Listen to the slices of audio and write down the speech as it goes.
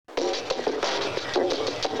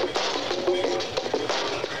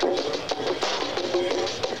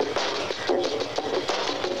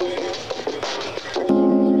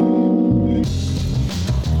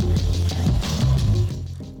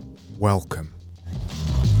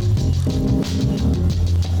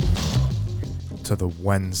to the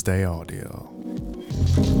Wednesday Audio.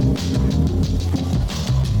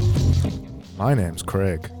 My name's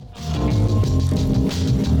Craig.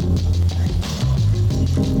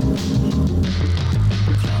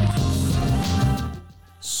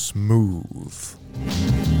 Smooth.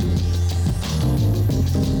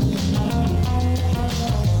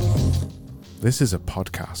 This is a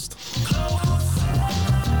podcast.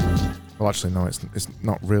 Well, actually, no, it's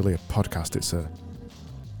not really a podcast, it's a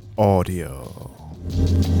audio.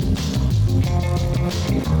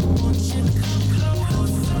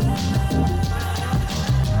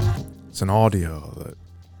 It's an audio that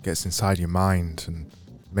gets inside your mind and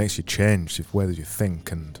makes you change the way that you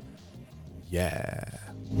think, and yeah.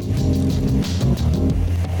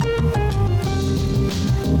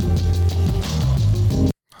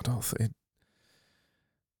 I don't think it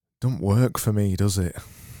don't work for me, does it?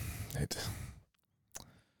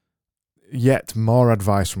 Yet more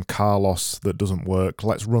advice from Carlos that doesn't work.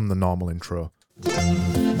 Let's run the normal intro.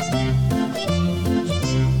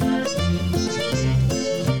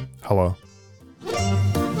 Hello.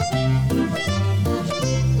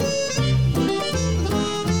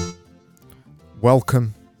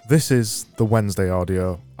 Welcome. This is the Wednesday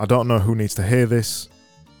Audio. I don't know who needs to hear this,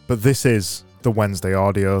 but this is the Wednesday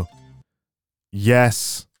Audio.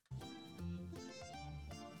 Yes.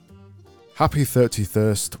 Happy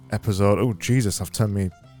 31st episode. Oh, Jesus, I've turned me...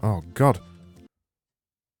 Oh, God.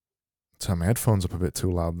 Turn my headphones up a bit too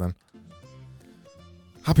loud then.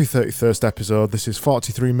 Happy 31st episode. This is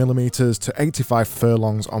 43mm to 85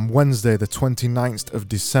 furlongs on Wednesday, the 29th of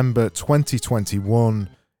December, 2021.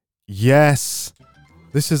 Yes.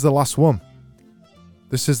 This is the last one.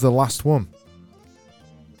 This is the last one.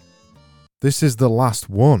 This is the last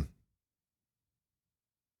one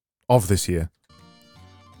of this year.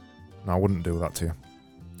 No, I wouldn't do that to you.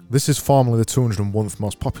 This is formerly the 201st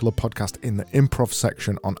most popular podcast in the improv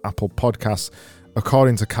section on Apple Podcasts.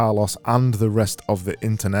 According to Carlos and the rest of the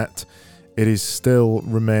internet, it is still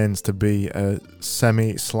remains to be a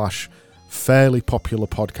semi/fairly popular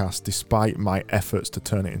podcast despite my efforts to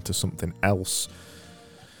turn it into something else.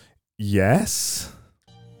 Yes.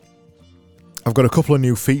 I've got a couple of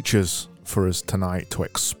new features for us tonight to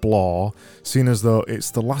explore. Seeing as though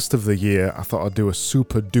it's the last of the year, I thought I'd do a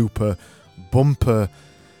super duper bumper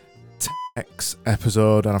X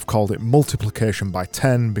episode, and I've called it multiplication by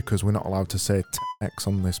 10 because we're not allowed to say X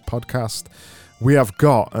on this podcast. We have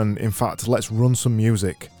got, and in fact, let's run some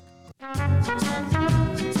music.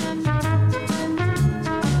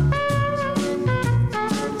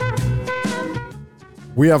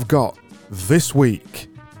 We have got this week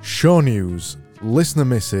show news, listener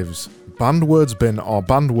missives, banned words bin or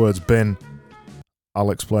banned words bin.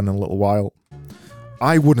 I'll explain in a little while.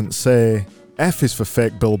 I wouldn't say. F is for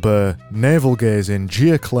fake Bill Burr, navel gazing,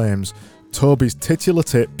 Gia claims, Toby's titular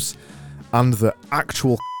tips, and the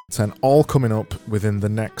actual content all coming up within the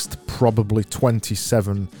next probably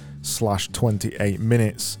 27/28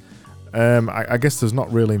 minutes. I guess there's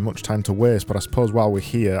not really much time to waste, but I suppose while we're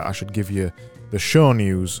here, I should give you the show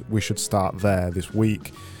news. We should start there this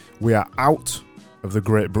week. We are out of the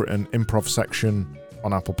Great Britain improv section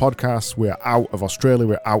on Apple Podcasts. We are out of Australia.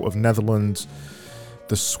 We're out of Netherlands.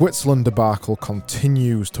 The Switzerland debacle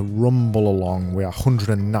continues to rumble along. We are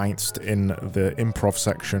 109th in the improv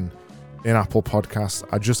section in Apple Podcasts.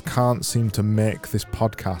 I just can't seem to make this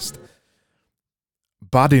podcast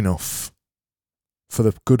bad enough for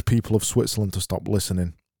the good people of Switzerland to stop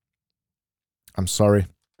listening. I'm sorry.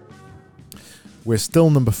 We're still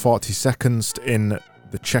number 42nd in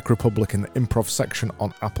the Czech Republic in the improv section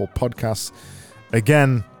on Apple Podcasts.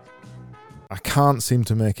 Again, I can't seem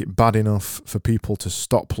to make it bad enough for people to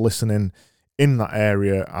stop listening in that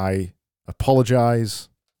area. I apologise.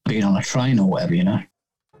 Being on a train or whatever, you know.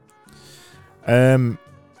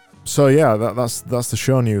 So yeah, that's the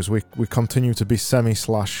show news. We continue to be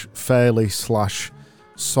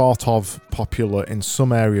semi/fairly/sort of popular in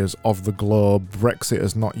some areas of the globe. Brexit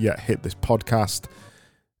has not yet hit this podcast.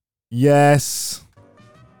 Yes.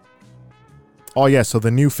 Oh yeah, so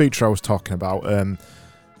the new feature I was talking about,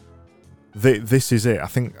 this is it. I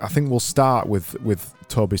think we'll start with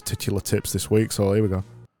Toby's titular tips this week. So here we go.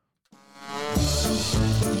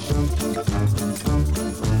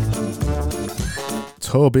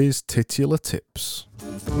 Toby's titular tips.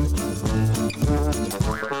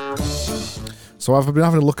 So I've been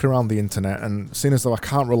having a look around the internet, and seeing as though I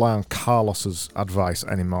can't rely on Carlos's advice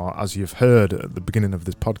anymore, as you've heard at the beginning of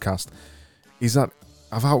this podcast, is that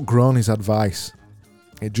I've outgrown his advice.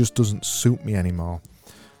 It just doesn't suit me anymore.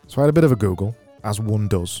 So I had a bit of a Google, as one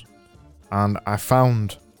does, and I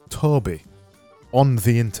found Toby on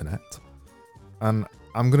the internet, and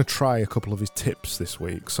I'm going to try a couple of his tips this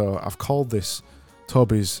week. So I've called this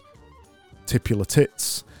Toby's Titular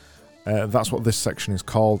Tits. That's what this section is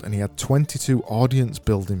called. And he had 22 audience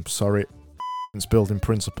building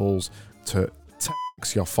principles to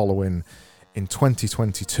text your following in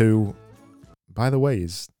 2022. By the way,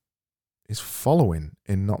 is following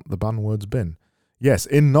in Not the Ban Words Bin. Yes,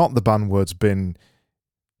 in Not the Ban Words Bin.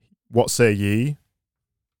 What say ye?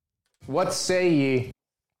 What say ye?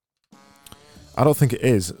 I don't think it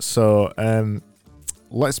is. So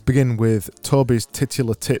let's begin with Toby's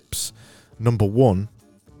titular tips. Number 1.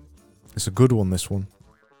 It's a good one, this one.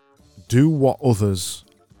 Do what others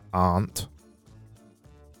aren't.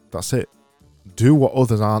 That's it. Do what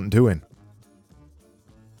others aren't doing.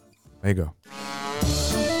 There you go.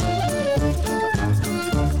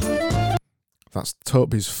 That's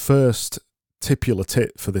Toby's first titular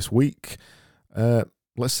tip for this week.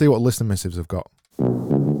 Let's see what listener missives have got.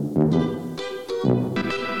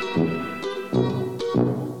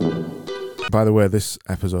 By the way, this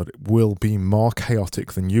episode will be more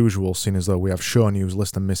chaotic than usual, seeing as though we have show news,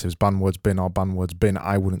 listener missives, ban words bin or ban words bin.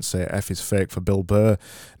 I wouldn't say F is fake for Bill Burr.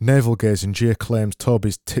 Navel gazing, Gia claims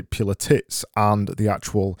Toby's titular tits, and the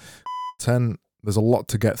actual 10. There's a lot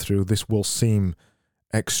to get through. This will seem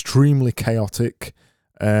extremely chaotic,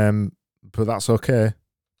 but that's okay.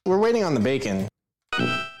 We're waiting on the bacon.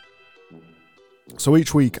 So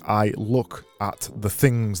each week I look at the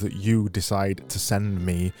things that you decide to send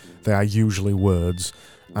me. They are usually words,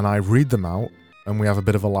 and I read them out, and we have a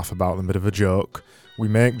bit of a laugh about them, a bit of a joke. We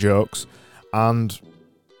make jokes, and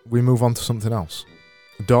we move on to something else.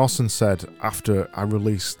 Dawson said after I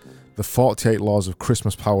released the 48 Laws of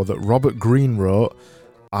Christmas Power that Robert Greene wrote,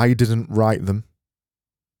 I didn't write them.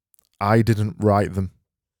 I didn't write them.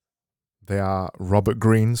 They are Robert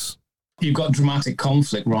Greene's. You've got dramatic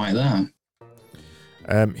conflict right there.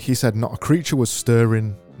 He said not a creature was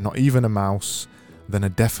stirring, not even a mouse. Then a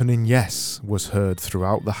deafening yes was heard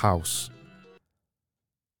throughout the house.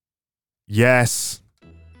 Yes.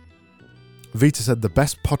 Vita said the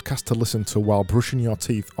best podcast to listen to while brushing your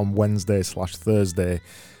teeth on Wednesday/Thursday.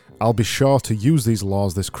 I'll be sure to use these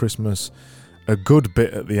laws this Christmas. A good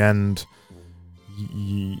bit at the end.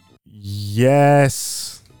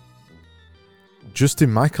 Yes.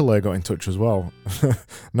 Justin Michael got in touch as well.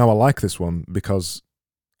 Now I like this one because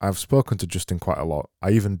I've spoken to Justin quite a lot. I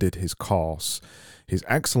even did his course, his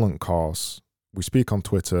excellent course. We speak on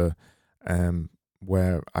Twitter,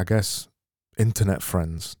 where I guess internet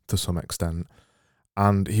friends to some extent.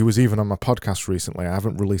 And he was even on my podcast recently. I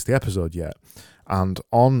haven't released the episode yet. And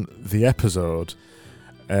on the episode,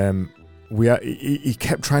 he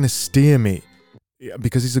kept trying to steer me,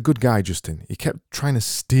 because he's a good guy, Justin. He kept trying to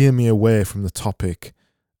steer me away from the topic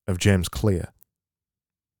of James Clear.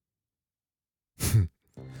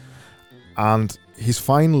 And he's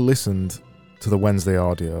finally listened to the Wednesday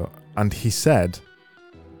audio, and he said,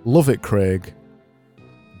 love it, Craig,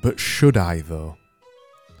 but should I, though?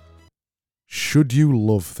 Should you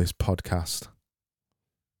love this podcast?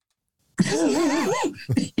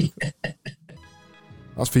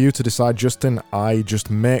 That's for you to decide, Justin. I just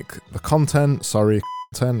make the content. Sorry,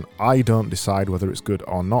 content. I don't decide whether it's good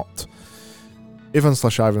or not.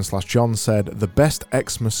 Ivan/Ivan/John said, the best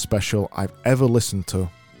Xmas special I've ever listened to.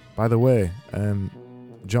 By the way,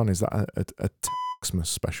 John, is that a Xmas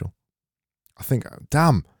special? I think,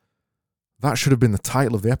 damn, that should have been the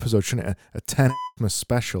title of the episode, shouldn't it? A 10 Xmas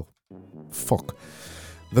special. Fuck.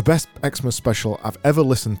 The best Xmas special I've ever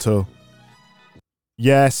listened to.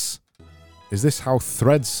 Yes. Is this how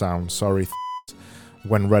threads sound? Sorry,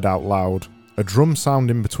 when read out loud. A drum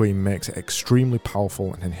sound in between makes it extremely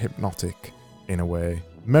powerful and hypnotic in a way.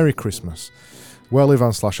 Merry Christmas. Well,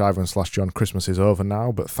 Ivan/Ivan/John, Christmas is over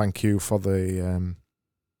now, but thank you for the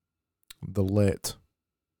late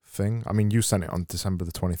thing. I mean, you sent it on December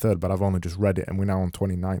the 23rd, but I've only just read it, and we're now on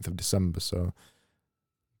 29th of December, so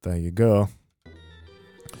there you go.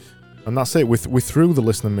 And that's it. We're through the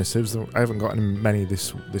listener missives. I haven't gotten many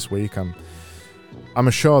this week. I'm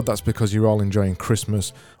assured that's because you're all enjoying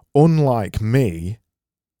Christmas, unlike me,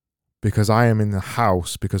 because I am in the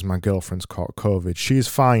house because my girlfriend's caught COVID. She's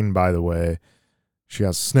fine, by the way. She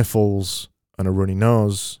has sniffles and a runny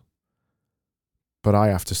nose, but I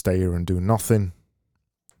have to stay here and do nothing.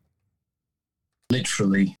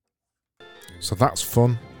 Literally. So that's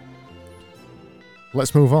fun.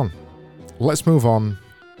 Let's move on. Let's move on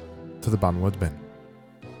to the ban word bin.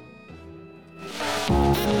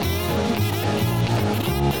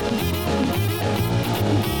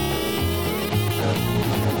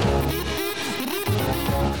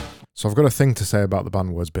 So I've got a thing to say about the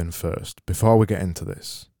ban words bin first, before we get into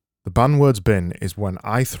this. The ban words bin is when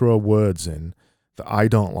I throw words in that I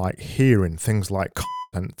don't like hearing, things like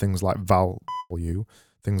content, things like value,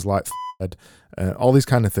 things like all these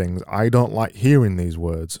kind of things. I don't like hearing these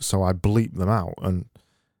words, so I bleep them out. And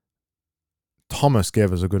Thomas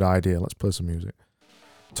gave us a good idea. Let's play some music.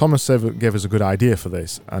 Thomas gave us a good idea for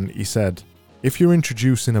this, and he said, if you're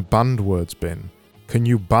introducing a banned words bin, can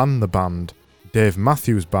you ban the band Dave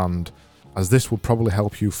Matthews Band, as this will probably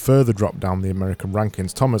help you further drop down the American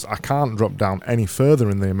rankings. Thomas, I can't drop down any further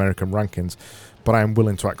in the American rankings, but I am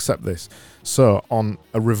willing to accept this. So on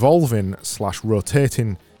a revolving /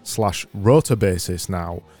 rotating / rota basis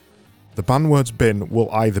now, the banned words bin will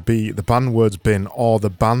either be the banned words bin or the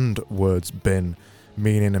banned words bin,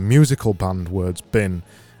 meaning a musical banned words bin.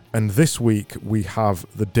 And this week we have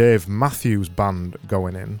the Dave Matthews Band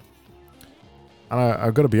going in. And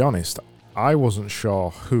I've got to be honest, I wasn't sure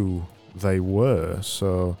who they were,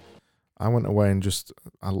 so I went away and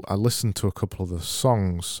I listened to a couple of the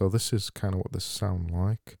songs, so this is kind of what they sound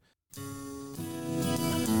like.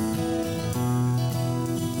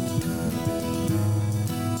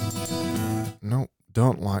 Nope,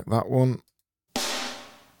 don't like that one.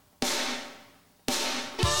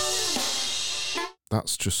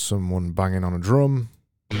 That's just someone banging on a drum.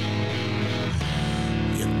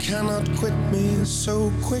 Cannot quit me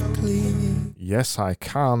so quickly. Yes, I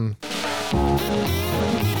can.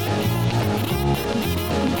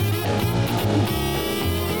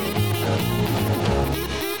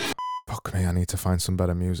 Fuck me, I need to find some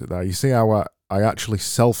better music there. You see how I actually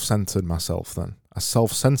self-censored myself then? I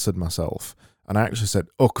self-censored myself, and I actually said,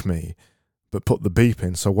 uck me, but put the beep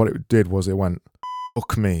in, so what it did was it went,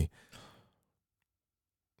 uck me.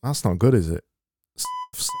 That's not good, is it?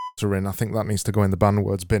 I think that needs to go in the banned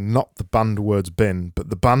words bin, not the banned words bin,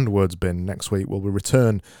 but the banned words bin next week. Will we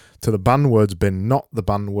return to the banned words bin, not the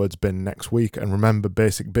banned words bin next week? And remember,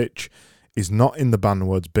 Basic Bitch is not in the banned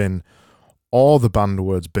words bin or the banned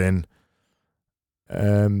words bin.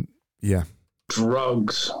 Yeah.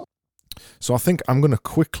 Drugs. So I think I'm going to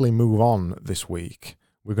quickly move on this week.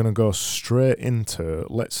 We're going to go straight into,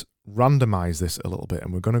 let's randomize this a little bit,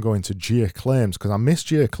 and we're going to go into Gia Claims, because I missed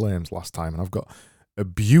Gia Claims last time, and I've got a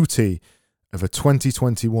beauty of a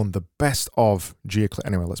 2021, the best of Gia Claims.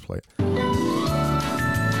 Anyway, let's play it.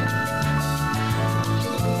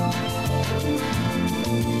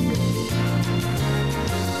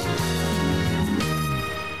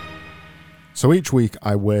 So each week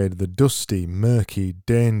I weighed the dusty, murky,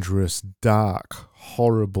 dangerous, dark,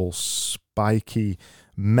 horrible, spiky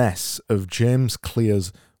mess of James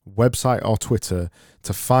Clear's website or Twitter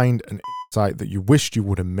to find an insight that you wished you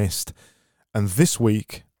would have missed. And this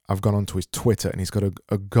week, I've gone onto his Twitter, and he's got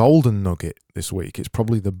a golden nugget this week. It's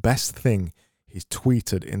probably the best thing he's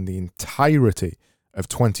tweeted in the entirety of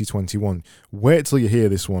 2021. Wait till you hear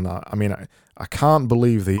this one. I mean, I can't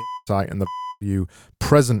believe the insight and the value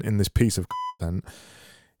present in this piece of content.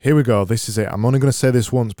 Here we go. This is it. I'm only going to say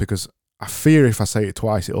this once because I fear if I say it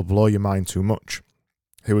twice, it'll blow your mind too much.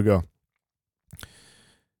 Here we go.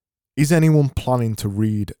 Is anyone planning to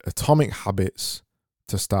read Atomic Habits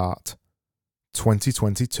to start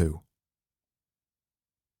 2022?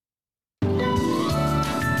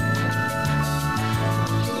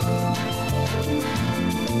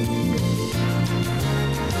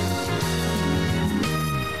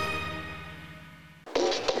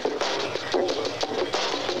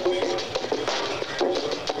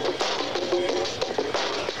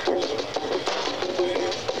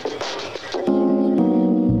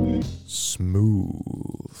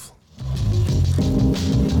 Smooth.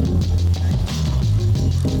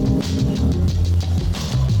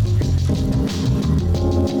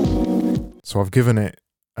 So I've given it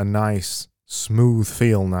a nice, smooth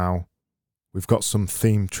feel now. We've got some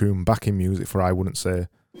theme tune backing music for I Wouldn't Say.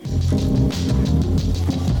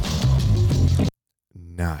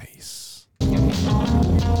 Nice.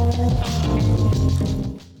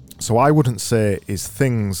 So I Wouldn't Say is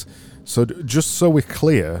things... So just so we're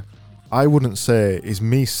clear, I Wouldn't Say is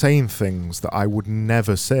me saying things that I would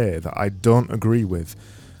never say, that I don't agree with.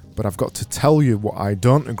 But I've got to tell you what I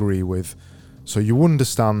don't agree with so you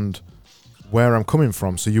understand where I'm coming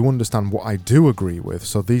from, so you understand what I do agree with.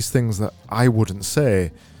 So these things that I wouldn't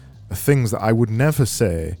say are things that I would never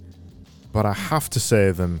say, but I have to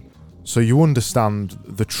say them so you understand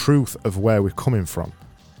the truth of where we're coming from.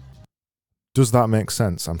 Does that make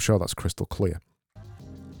sense? I'm sure that's crystal clear.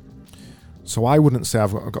 So I wouldn't say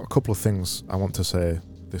I've got a couple of things I want to say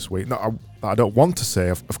this week. No, I don't want to say.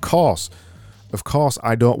 Of course,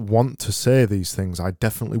 I don't want to say these things. I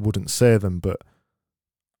definitely wouldn't say them, but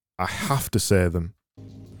I have to say them.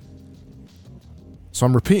 So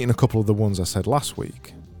I'm repeating a couple of the ones I said last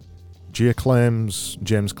week. Gia Claims,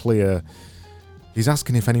 James Clear. He's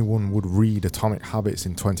asking if anyone would read Atomic Habits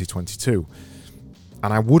in 2022.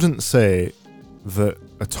 And I wouldn't say that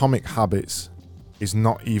Atomic Habits is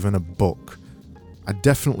not even a book. I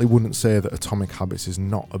definitely wouldn't say that Atomic Habits is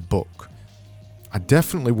not a book. I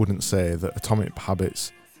definitely wouldn't say that Atomic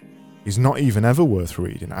Habits is not even ever worth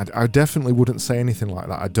reading. I definitely wouldn't say anything like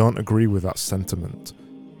that. I don't agree with that sentiment.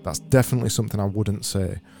 That's definitely something I wouldn't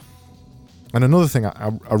say. And another thing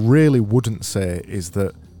I really wouldn't say is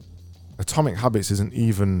that Atomic Habits isn't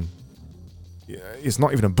even... It's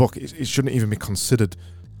not even a book. It shouldn't even be considered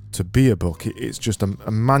to be a book. It's just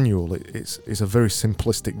a manual. It's a very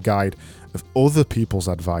simplistic guide of other people's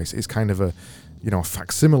advice. It's kind of a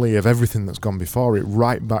facsimile of everything that's gone before it,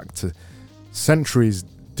 right back to centuries,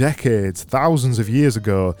 decades, thousands of years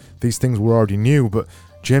ago. These things were already new, but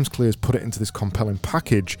James Clear's put it into this compelling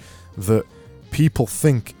package that people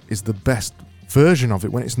think is the best version of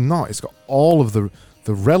it when it's not. It's got all of the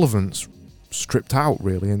relevance stripped out,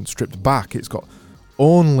 really, and stripped back. It's got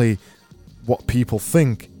only what people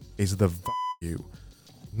think is the value.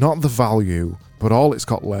 Not the value, but all it's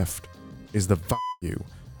got left is the value.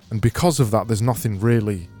 And because of that, there's nothing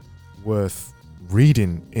really worth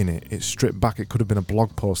reading in it. It's stripped back. It could have been a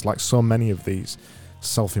blog post, like so many of these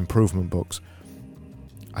self-improvement books.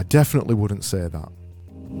 I definitely wouldn't say that.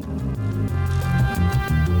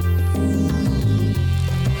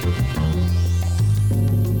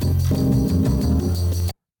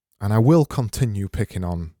 And I will continue picking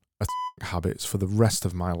on Atomic Habits for the rest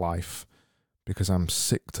of my life because I'm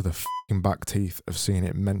sick to the fucking back teeth of seeing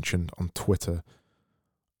it mentioned on Twitter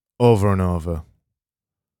over and over.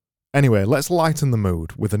 Anyway, let's lighten the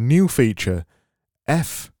mood with a new feature.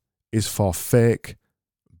 F is for fake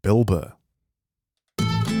Bill Burr.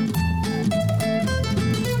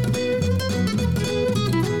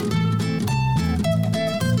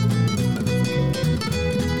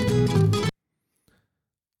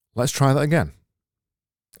 Let's try that again.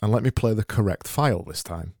 And let me play the correct file this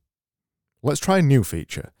time. Let's try a new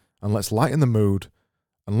feature, and let's lighten the mood,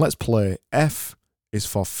 and let's play F is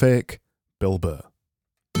for fake Bill Burr.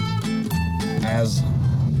 As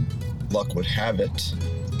luck would have it,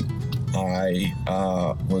 I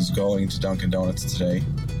was going to Dunkin' Donuts today,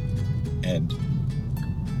 and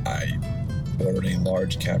I ordered a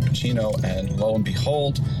large cappuccino, and lo and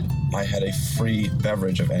behold, I had a free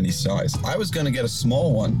beverage of any size. I was going to get a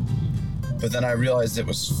small one, but then I realized it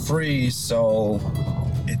was free, so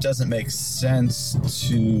it doesn't make sense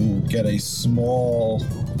to get a small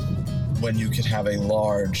when you could have a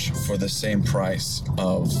large for the same price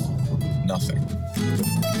of nothing.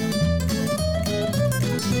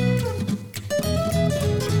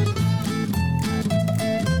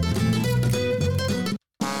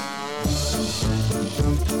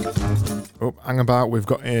 Oh, hang about. We've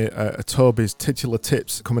got a Toby's titular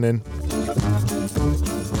tips coming in.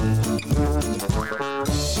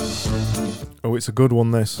 Oh, it's a good one,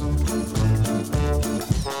 this.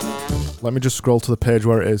 Let me just scroll to the page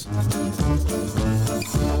where it is.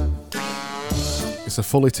 It's a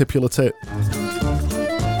fully titular tip.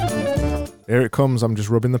 Here it comes. I'm just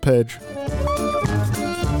rubbing the page.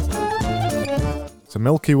 It's a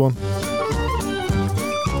milky one.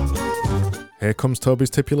 Here comes Toby's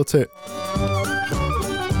titular tip.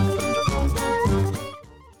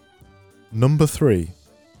 Number 3.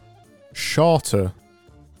 Shorter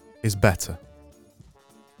is better.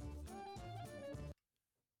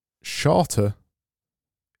 Shorter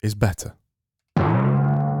is better.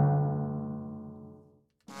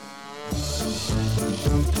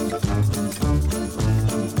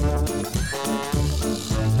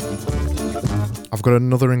 I've got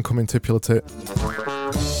another incoming titular tip.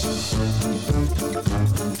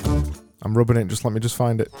 I'm rubbing it, just let me just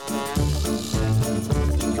find it.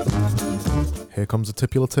 Here comes a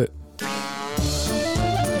titular tip.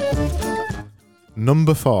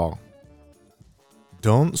 Number 4.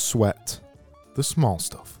 Don't sweat the small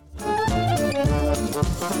stuff.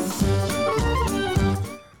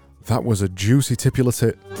 That was a juicy titular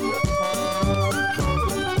tip.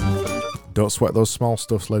 Don't sweat those small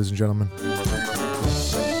stuffs, ladies and gentlemen.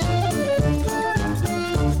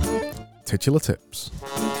 Titular tips.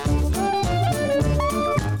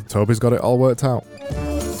 Toby's got it all worked out.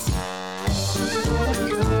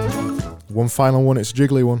 One final one, it's a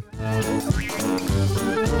jiggly one.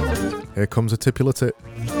 Here comes a titular tip.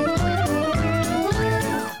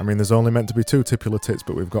 I mean, there's only meant to be 2 titular tips,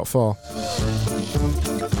 but we've got 4.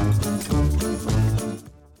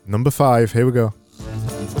 Number 5, here we go.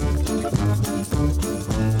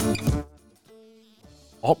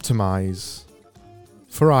 Optimize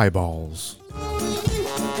for eyeballs.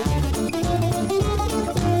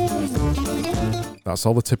 That's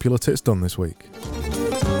all the titular tits done this week.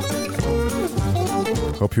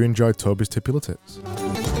 Hope you enjoyed Toby's titular tips.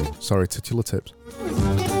 Sorry, titular tips.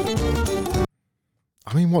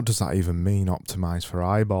 I mean, what does that even mean, optimize for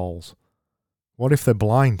eyeballs? What if they're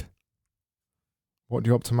blind? What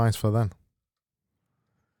do you optimize for then?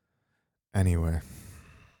 Anyway.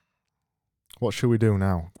 What should we do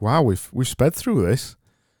now? Wow, we've sped through this.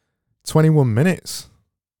 21 minutes.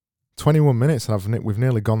 21 minutes and we've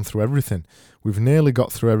nearly gone through everything. We've nearly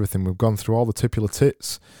got through everything. We've gone through all the titular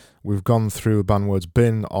tits. We've gone through ban words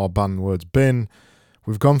bin or ban words bin.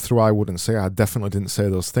 We've gone through I wouldn't say. I definitely didn't say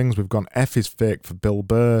those things. We've gone F is fake for Bill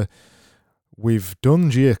Burr. We've done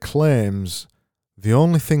Gia claims. The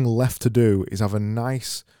only thing left to do is have a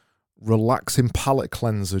nice, relaxing palate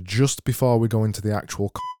cleanser just before we go into the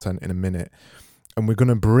actual content in a minute. And we're going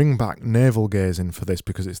to bring back navel gazing for this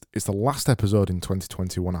because it's the last episode in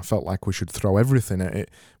 2021. I felt like we should throw everything at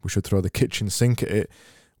it. We should throw the kitchen sink at it.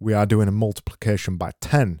 We are doing a multiplication by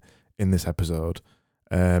 10 in this episode.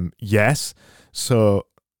 Yes. So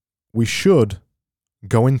we should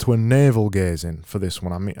go into a navel gazing for this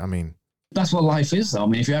one. I mean, that's what life is, though. I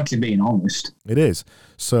mean, if you're actually being honest. It is.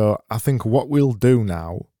 So I think what we'll do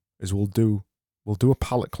now is we'll do a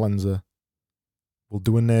palate cleanser. We'll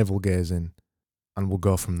do a navel gazing. And we'll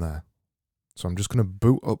go from there. So I'm just going to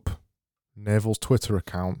boot up Naval's Twitter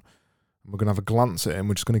account. And we're going to have a glance at it. And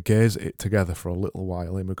we're just going to gaze at it together for a little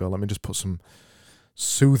while. Here we go. Let me just put some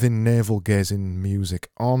soothing navel gazing music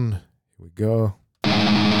on. Here we go.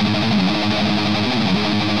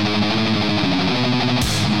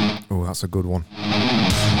 Oh, that's a good one.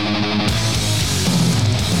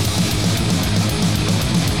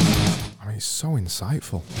 I mean, it's so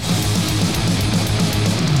insightful.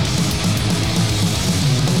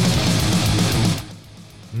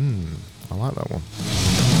 I like that one.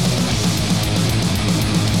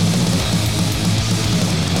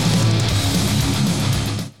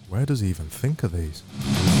 Where does he even think of these?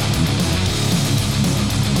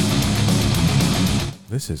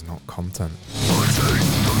 This is not content.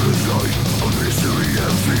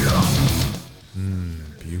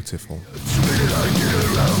 Beautiful.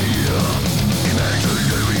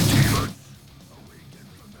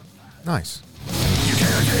 Nice. You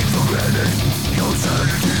can't take for granted your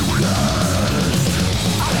sanity will last.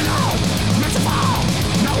 I don't know, meant to fall,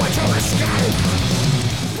 no way to escape.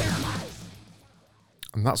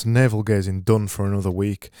 And that's navel gazing done for another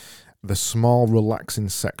week. The small relaxing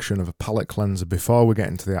section of a palate cleanser before we get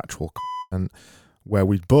into the actual content, where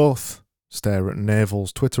we both stare at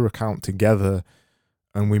Naval's Twitter account together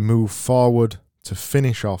and we move forward to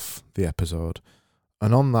finish off the episode.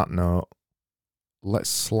 And on that note, let's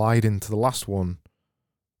slide into the last one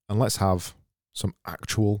and let's have some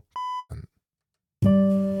actual content.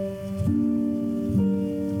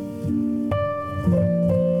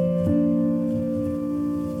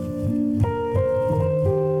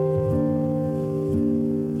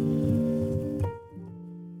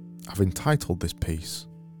 I've entitled this piece,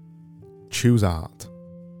 Choose Art.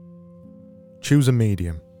 Choose a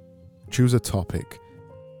medium. Choose a topic.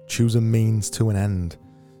 Choose a means to an end.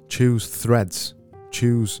 Choose threads.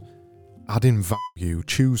 Choose adding value.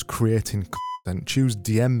 Choose creating content. Choose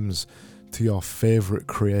DMs to your favourite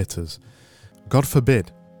creators. God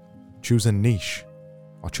forbid, choose a niche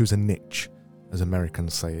or choose a niche, as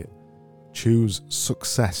Americans say it. Choose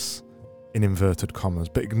success in inverted commas,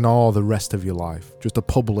 but ignore the rest of your life. Just a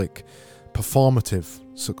public, performative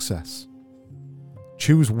success.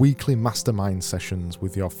 Choose weekly mastermind sessions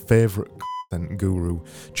with your favourite content guru.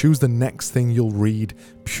 Choose the next thing you'll read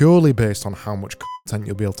purely based on how much content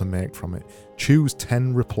you'll be able to make from it. Choose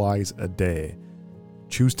 10 replies a day.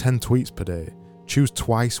 Choose 10 tweets per day. Choose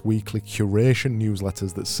twice weekly curation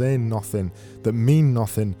newsletters that say nothing, that mean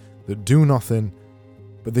nothing, that do nothing,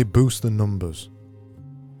 but they boost the numbers.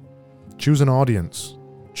 Choose an audience.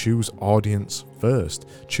 Choose audience first.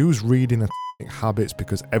 Choose reading atomic habits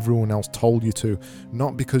because everyone else told you to,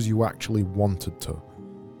 not because you actually wanted to.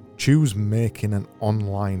 Choose making an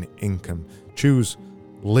online income. Choose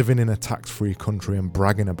living in a tax-free country and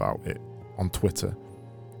bragging about it on Twitter.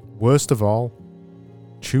 Worst of all,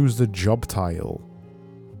 choose the job title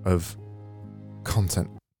of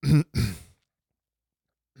content.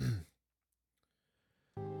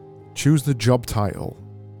 Choose the job title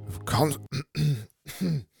of content.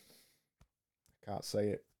 Can't say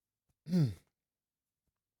it. Come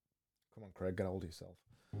on, Craig, get hold of yourself.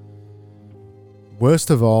 Worst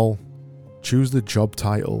of all, choose the job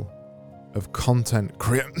title of content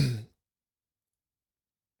creator.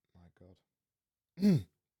 My God.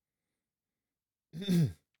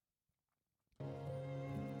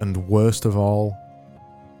 And worst of all,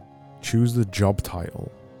 choose the job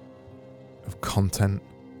title of content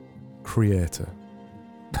creator.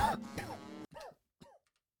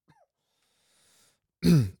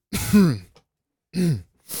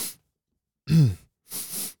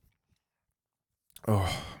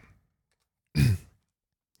 Oh.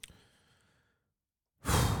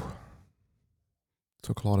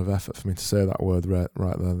 Took a lot of effort for me to say that word right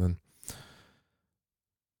there then.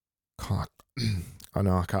 I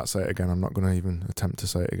know I can't say it again. I'm not going to even attempt to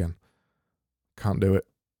say it again. Can't do it.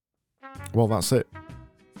 Well, that's it.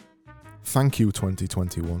 Thank you,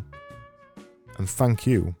 2021. And thank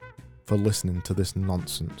you for listening to this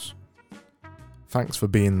nonsense. Thanks for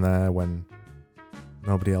being there when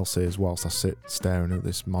nobody else is, whilst I sit staring at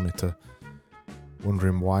this monitor,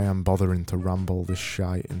 wondering why I'm bothering to ramble this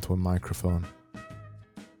shite into a microphone.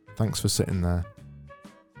 Thanks for sitting there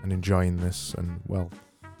and enjoying this, and, well,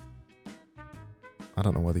 I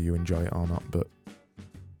don't know whether you enjoy it or not, but,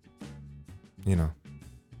 you know,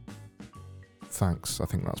 thanks. I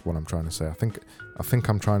think that's what I'm trying to say. I think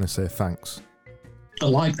I'm trying to say thanks. I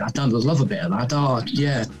like that. I love a bit of that. Oh,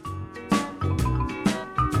 yeah.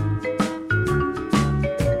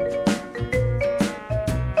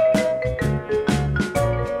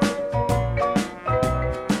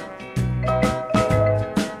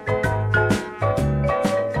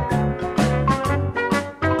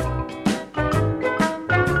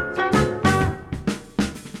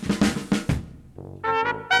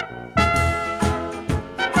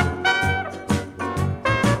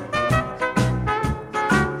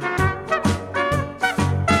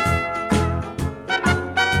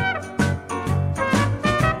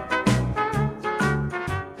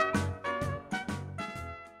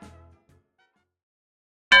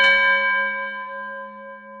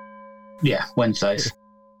 Yeah, Wednesdays.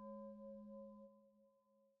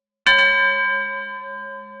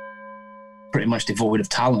 Pretty much devoid of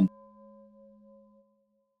talent.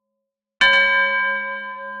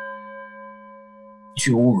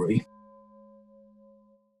 Jewelry.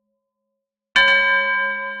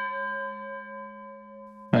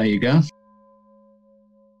 There you go.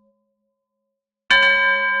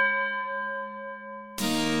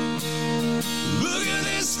 Look at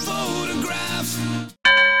this photograph.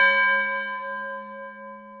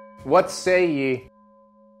 What say ye?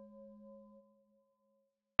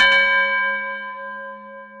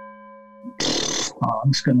 Oh,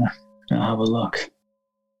 I'm just gonna have a look.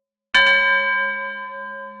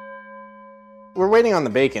 We're waiting on the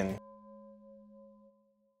bacon.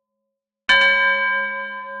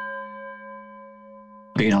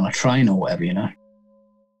 Being on a train or whatever, you know.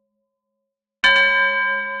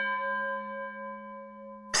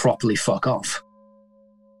 Properly fuck off.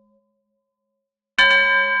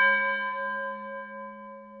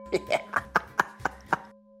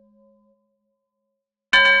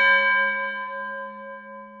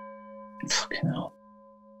 Fucking hell.